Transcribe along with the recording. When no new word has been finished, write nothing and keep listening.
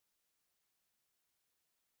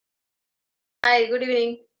Hi, good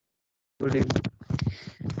evening. Good evening.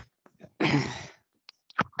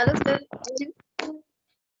 Hello, sir. How are you?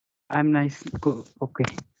 I'm nice. Okay.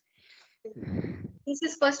 This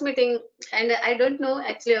is first meeting, and I don't know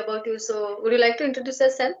actually about you. So, would you like to introduce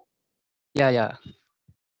yourself? Yeah, yeah.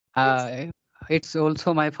 Yes, It's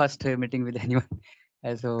also my first meeting with anyone.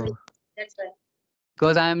 So, that's right.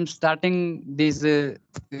 because I'm starting these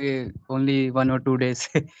only 1 or 2 days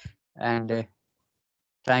and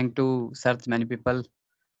trying to search many people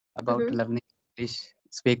about Mm-hmm. learning English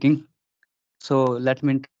speaking. So, let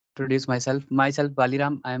me introduce myself. Myself,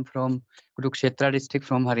 Baliram. I am from Kurukshetra district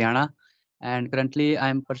from Haryana, and currently I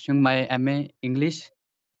am pursuing my MA English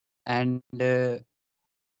and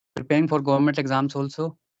preparing for government exams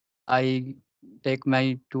also. I take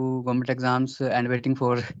my two government exams and waiting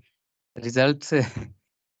for results.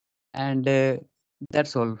 And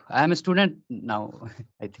that's all. I am a student now,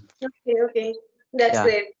 I think. Okay, okay. That's Yeah.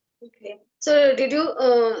 great. Okay. So, did you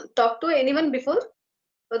talk to anyone before?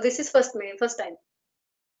 Or this is first time?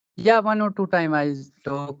 Yeah, 1 or 2 time I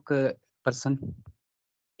talk person.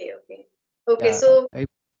 Okay, okay. Okay, Yeah. so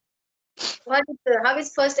how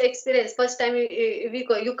is first experience? First time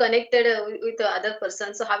you connected with the other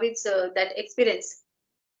person. So, how is that experience?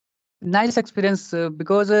 Nice experience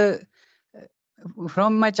because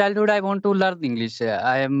from my childhood I want to learn English.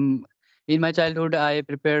 I am in my childhood I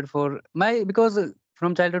prepared for my because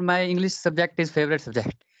from childhood my English subject is favorite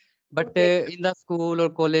subject. But Okay, in the school or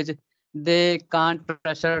college they can't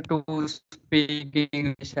pressure to speak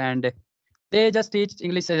English and they just teach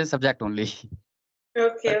English as a subject only. But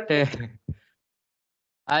okay, okay.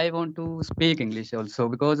 I want to speak English also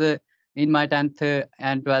because in my 10th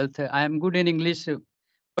and 12th I am good in English,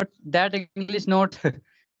 but that English not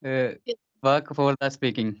uh, work for the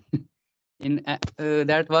speaking. In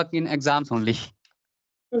that work in exams only.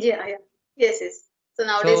 Yeah, yeah. Yes, yes. So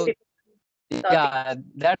nowadays So people talking. yeah,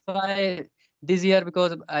 that's why this year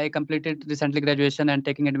because I completed recently graduation and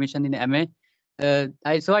taking admission in MA.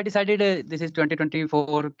 I decided this is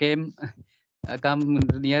 2024 came come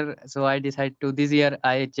near, so I decided to this year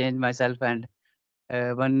I change myself and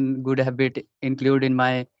one good habit include in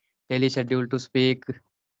my daily schedule to speak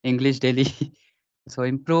English daily. So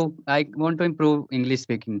improve. I want to improve English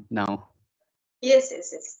speaking now. Yes, yes,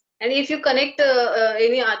 yes. And if you connect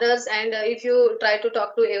any others, and if you try to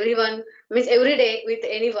talk to everyone, means every day with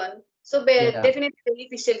anyone, so Yeah, definitely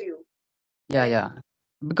beneficial you, yeah, right? yeah.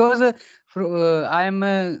 Because I am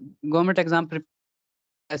a government exam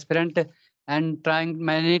aspirant and trying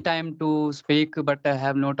many time to speak, but I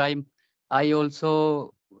have no time. I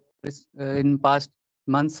also in past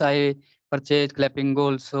months I purchased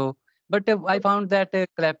Clappingo also, but I found that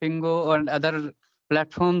Clappingo and other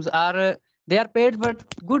platforms are they are paid, but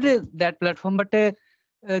good that platform. But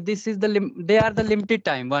this is they are the limited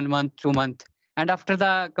time, 1 month, 2 month, and after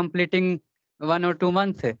the completing 1 or 2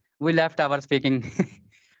 months, we left our speaking.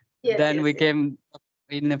 Yes, Then yes, we yes, came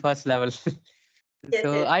in the first level. yes,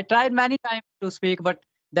 So yes, I tried many times to speak, but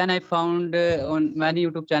then I found on many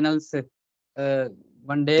YouTube channels uh,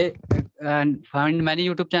 one day and found many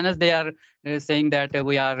YouTube channels. They are saying that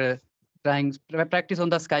we are trying practice on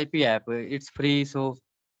the Skype app. It's free, so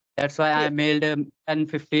that's why I yes, mailed 10,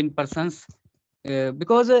 15 persons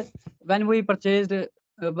because when we purchased,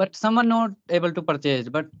 but someone not able to purchase,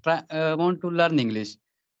 but want to learn English.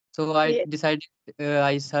 So I yes, decided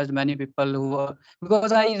I searched many people who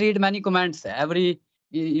because I read many comments every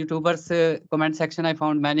YouTuber's comment section. I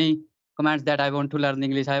found many comments that I want to learn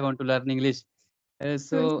English. I want to learn English. hmm,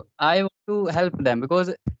 So I want to help them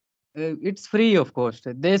because it's free, of course.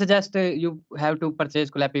 They suggest you have to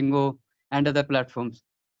purchase Clappingo and other platforms.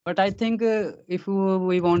 But I think if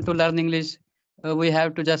we want to learn English, we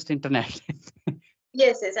have to just internet.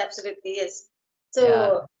 yes, yes, absolutely, yes. Yeah.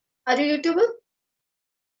 So, are you YouTuber?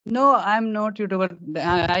 No, I'm not YouTuber.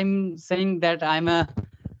 I'm saying that I'm a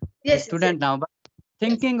Yes, yes, yes, student now, but yes,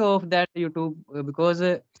 thinking of that YouTube because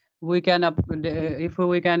we can if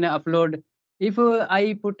we can upload. If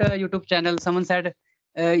I put a YouTube channel, someone said,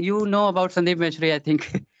 you know about Sandeep Meshri, I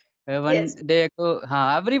think. One yes, day ago,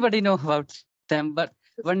 everybody know about them, but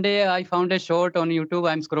one day I found a short on YouTube.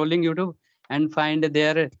 I'm scrolling YouTube and find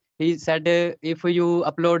there he said, if you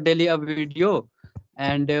upload daily a video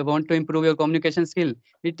and want to improve your communication skill,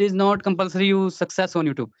 it is not compulsory you success on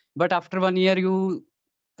YouTube. But after 1 year, you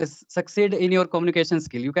succeed in your communication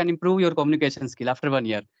skill. You can improve your communication skill after 1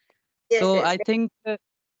 year. yes, So yes, I think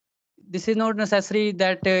this is not necessary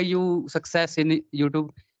that you success in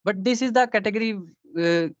YouTube, but this is the category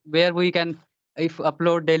where we can, if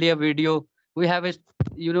upload daily a video, we have a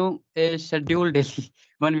a schedule daily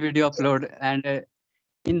one video upload, and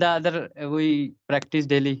in the other we practice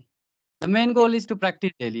daily. The main goal is to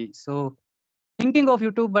practice daily. So thinking of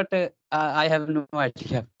YouTube, but I have no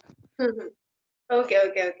idea. Mhm. Okay,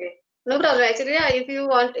 okay, okay. No problem. Actually, yeah, if you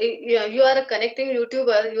want, yeah, you are a connecting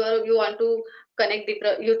YouTuber, you want to connect the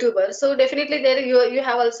YouTuber. So definitely there you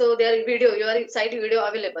have also their video, your site video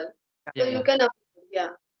available. So Yeah, you yeah, can upload. Yeah,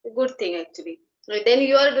 good thing actually. Then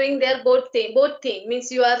you are doing their both thing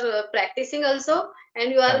means you are practicing also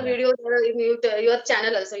and you are yeah, yeah, video in your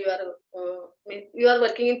channel also. You are you are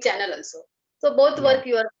working in channel also. So both yeah, work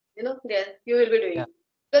you are there you will be doing yeah,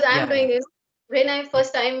 because I am yeah, doing yeah. it when I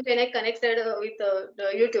first time when I connected with the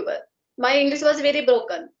YouTuber, my English was very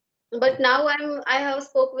broken. But now I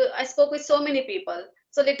spoke with so many people.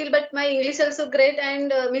 So little but my English also great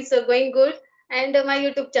and means going good and my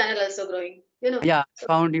YouTube channel also growing. Yeah, I So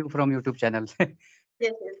found you from YouTube channel. yes,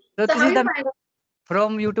 yes. So So this how is you the find out?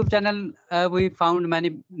 from YouTube channel. We found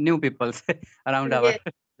many new people around our. Yes,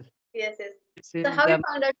 yes, yes. This So is how you the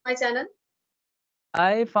found out my channel?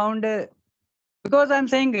 I found because I'm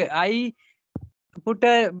saying I put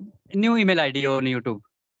a new email ID on YouTube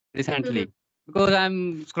Mm-hmm. recently because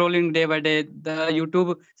I'm scrolling day by day. The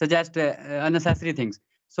YouTube suggests unnecessary things.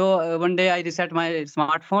 So one day I reset my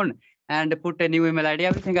smartphone and put a new email ID.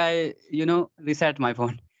 Everything I reset my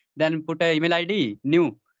phone. Then put a email ID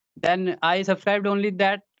new. Then I subscribed only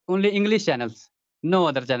English channels, no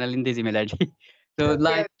other channel in this email ID. So Okay,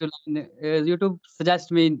 line okay. to line, YouTube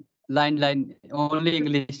suggests me line only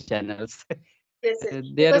English channels. Yes, yes.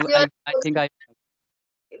 There Because you are I think I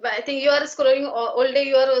I think you are scrolling all day.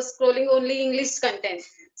 You are scrolling only English content,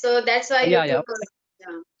 so that's why yeah, yeah. YouTube.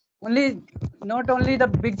 Yeah. Only not only the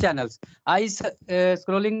big channels.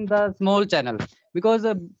 Scrolling the small channel because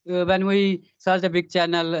when we search a big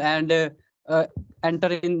channel and uh, enter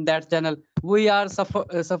in that channel, we are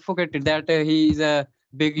suffocated that he is a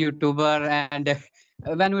big YouTuber, and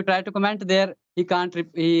when we try to comment there, he can't.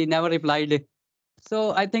 He never replied.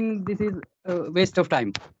 So I think this is a waste of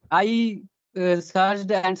time. I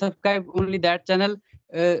searched and subscribed only that channel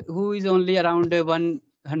who is only around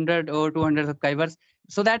 100 or 200 subscribers.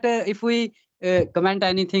 So that if we comment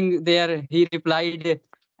anything there, he replied.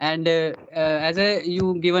 And as a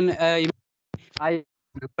you given, I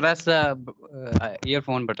press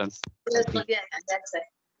earphone buttons. I Yes, think. yeah, yeah, that's right.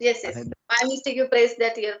 Yes, Uh, yes. By mistake, you press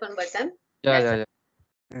that earphone button. Yeah, That's yeah, right.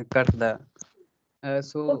 yeah. Cut the.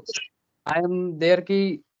 So Okay. I am there.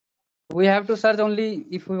 Ki we have to search only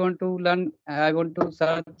if we want to learn. I want to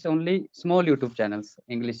search only small YouTube channels,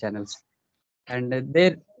 English channels, and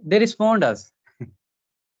they respond us.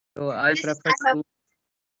 So I Yes, prefer I have. to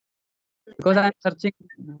because I'm searching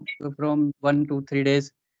from 1 to 3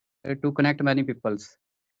 days to connect many peoples.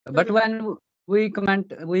 But Mhm. when we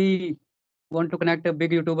comment, we want to connect a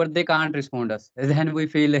big YouTuber, they can't respond us. Then we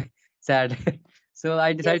feel sad. So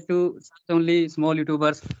I Yes, decide to search only small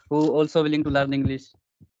YouTubers who also willing to learn English.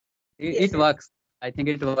 yes, It yes, works. I think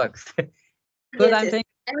it works. Because yes, I'm yes. saying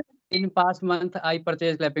And in past month I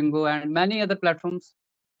purchased Clappingo and many other platforms.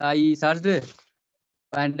 I searched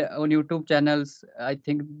and on YouTube channels. I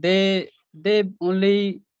think they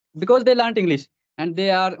only because they learned English and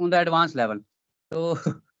they are on the advanced level. So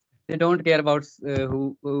they don't care about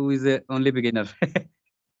who is only beginner.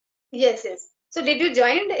 yes, yes. So, did you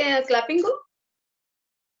join Clapping Go?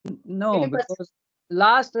 Did No, you purchase? because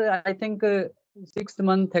last I think 6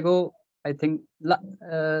 months ago I think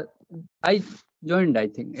I joined. I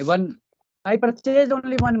think one I purchased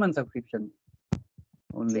only 1 month subscription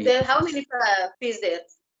only. There, how many fees there?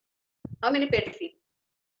 How many paid fee?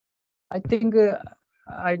 I think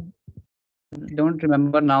I don't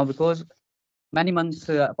remember now because many months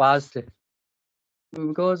passed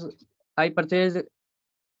because I purchased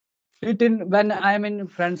it in when I am in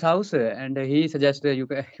friend's house and he suggested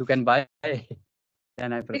you can buy.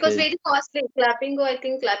 Then I purchased. Because very costly. Clapping Go, I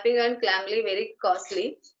think Clapping and Clamly very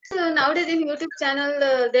costly. So nowadays in YouTube channel,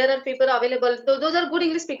 there are people available. Those are good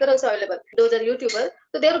English speaker also available. Those are YouTuber.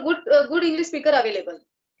 So there are good English speaker available.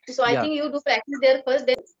 So I Yeah. think you do practice there first.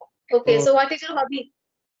 Then okay. So So what is your hobby?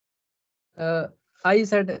 uh, I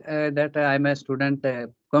said that I'm a student,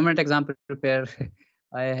 government exam prepare.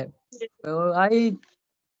 I so I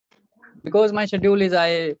because my schedule is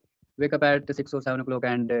I wake up at 6 or 7 o'clock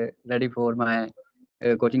and ready for my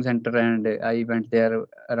coaching center, and I went there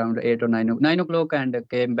around 8 or 9 o'clock and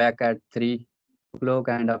came back at 3 o'clock,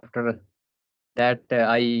 and after that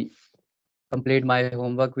I complete my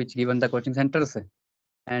homework which given the coaching centers,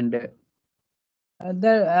 and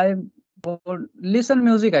there I listen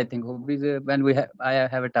music. I think hobbies when I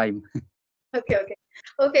have a time. Okay, okay,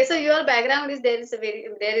 okay. So your background is there is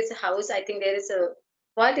a house. I think there is a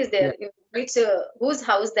what is Yeah, there? Which whose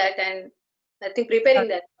house that and I think yeah, preparing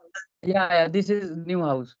that house. yeah. This is new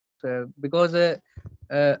house. because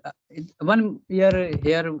 1 year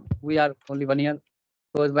here we are only 1 year.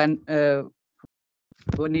 Because when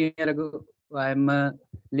 1 year ago I'm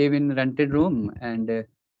live in rented room, and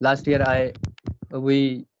last year I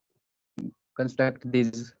we construct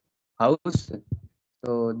this house.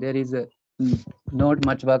 So there is not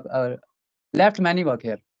much work. Left many work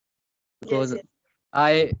here Yes, because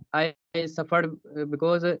yes. I suffered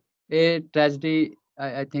because a tragedy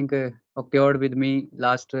I think occurred with me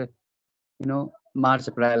last March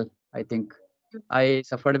April. I think I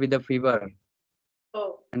suffered with a fever,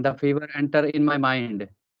 Oh, and the fever enter in my mind.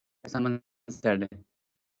 Someone said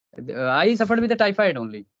I suffered with the typhoid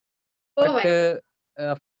only, but oh my God.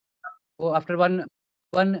 uh, after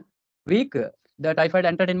one week the typhoid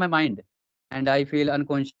entered in my mind, and I feel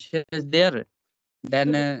unconscious there. Then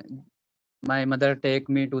my mother take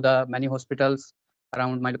me to the many hospitals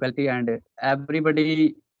around my locality, and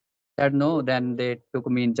everybody said no. Then they took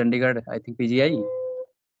me in Chandigarh, I think PGI.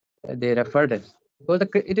 They referred because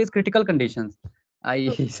it is critical conditions. I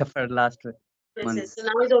suffered last Yes, yes. months. So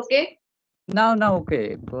now it's okay. Now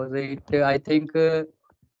okay, because I think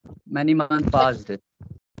many months passed.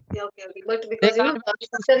 Yeah, okay, okay. But They because can't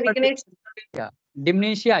muscle weakness. yeah,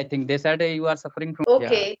 dementia. I think they said you are suffering from yeah.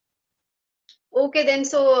 Okay. Okay, then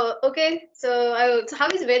so okay. So how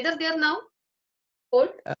is weather there now? Cold?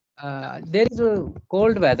 There is a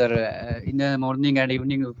cold weather in the morning and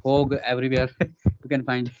evening, fog everywhere. You can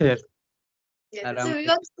find here Yes. So around. you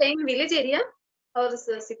are staying in village area or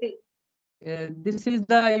city? This is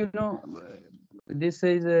the this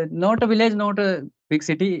is not a village, not a big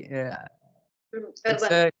city. It's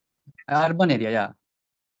Urban. a urban area. Yeah.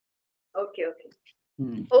 Okay, okay.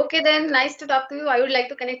 Hmm. Okay, then nice to talk to you. I would like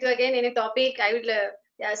to connect you again in a topic. I will,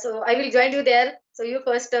 yeah. So I will join you there. So you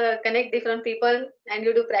first connect different people and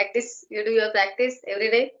you do practice. You do your practice every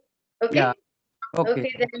day. Yeah. Okay. Okay.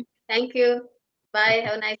 Okay then. Thank you. Bye.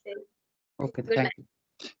 Have a nice day. Okay. Good Thank night.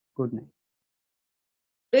 you. Good night.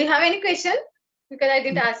 Do you have any question? Because I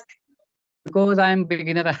didn't ask. Because I am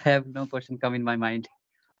beginner, I have no question come in my mind.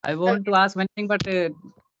 I want to Okay. ask many things, but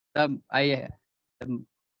um,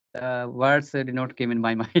 words did not come in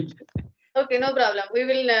my mind. Okay. No problem. We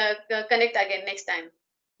will connect again next time.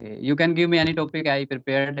 You can give me any topic I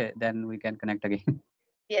prepared, then we can connect again.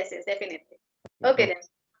 Yes. Yes. Definitely. Okay. Okay then.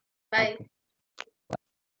 Bye. Okay.